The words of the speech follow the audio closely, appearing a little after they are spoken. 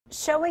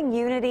Showing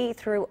unity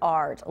through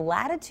art,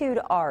 Latitude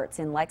Arts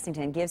in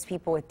Lexington gives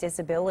people with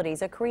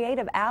disabilities a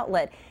creative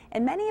outlet,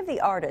 and many of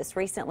the artists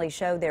recently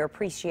showed their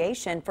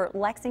appreciation for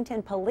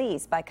Lexington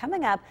police by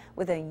coming up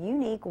with a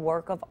unique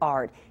work of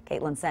art.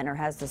 Caitlin Sentner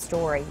has the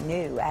story,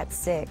 new at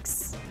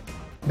 6.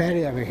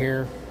 Betty over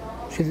here,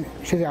 she's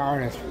an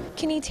artist.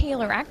 Kenny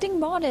Taylor acting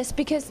modest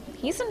because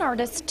he's an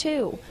artist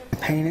too.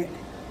 Painted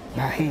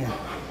by hand.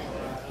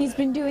 He's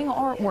been doing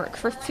artwork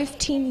for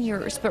 15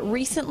 years, but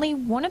recently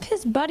one of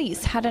his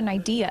buddies had an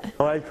idea.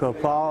 I like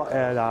football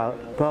and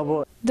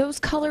bubble. Those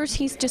colors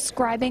he's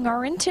describing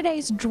are in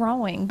today's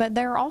drawing, but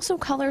there are also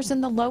colors in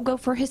the logo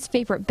for his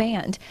favorite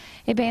band,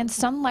 a band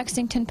some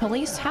Lexington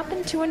police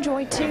happen to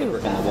enjoy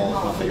too.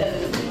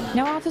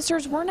 Now,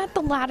 officers weren't at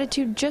the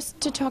Latitude just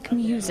to talk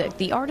music.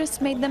 The artists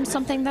made them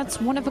something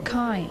that's one of a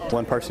kind.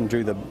 One person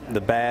drew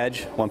the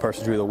badge, one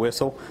person drew the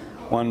whistle,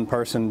 one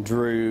person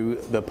drew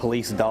the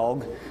police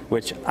dog,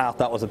 which I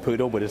thought was a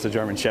poodle, but it's a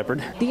German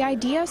Shepherd. The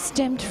idea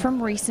stemmed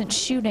from recent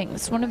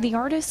shootings. One of the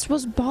artists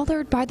was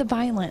bothered by the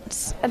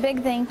violence. A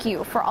big thank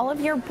you for all of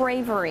your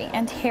bravery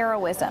and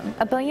heroism.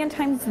 A billion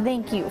times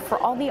thank you for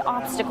all the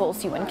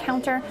obstacles you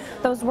encounter.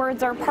 Those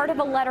words are part of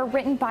a letter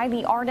written by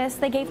the artist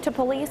they gave to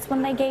police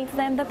when they gave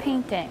them the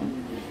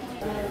painting.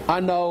 I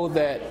know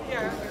that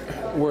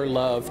we're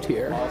loved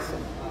here.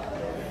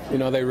 You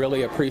know, they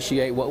really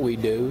appreciate what we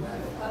do.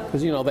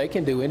 Because, you know, they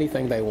can do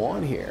anything they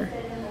want here,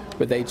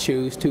 but they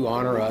choose to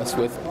honor us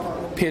with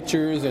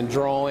pictures and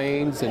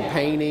drawings and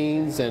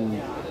paintings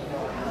and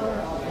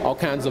all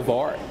kinds of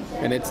art,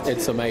 and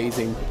it's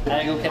amazing.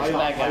 I go catch you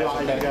back, guys.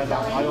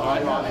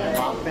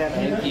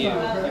 Thank you.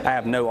 I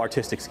have no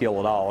artistic skill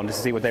at all, and to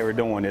see what they were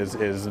doing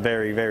is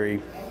very,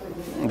 very,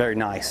 very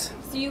nice.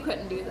 So you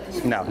couldn't do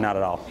this? No, not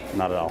at all.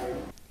 Not at all.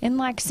 In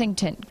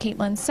Lexington,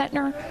 Caitlin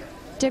Sentner,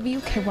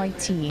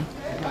 WKYT.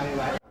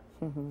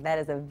 That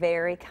is a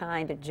very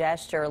kind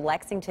gesture.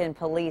 Lexington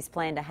police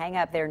plan to hang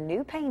up their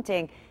new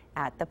painting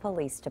at the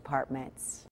police departments.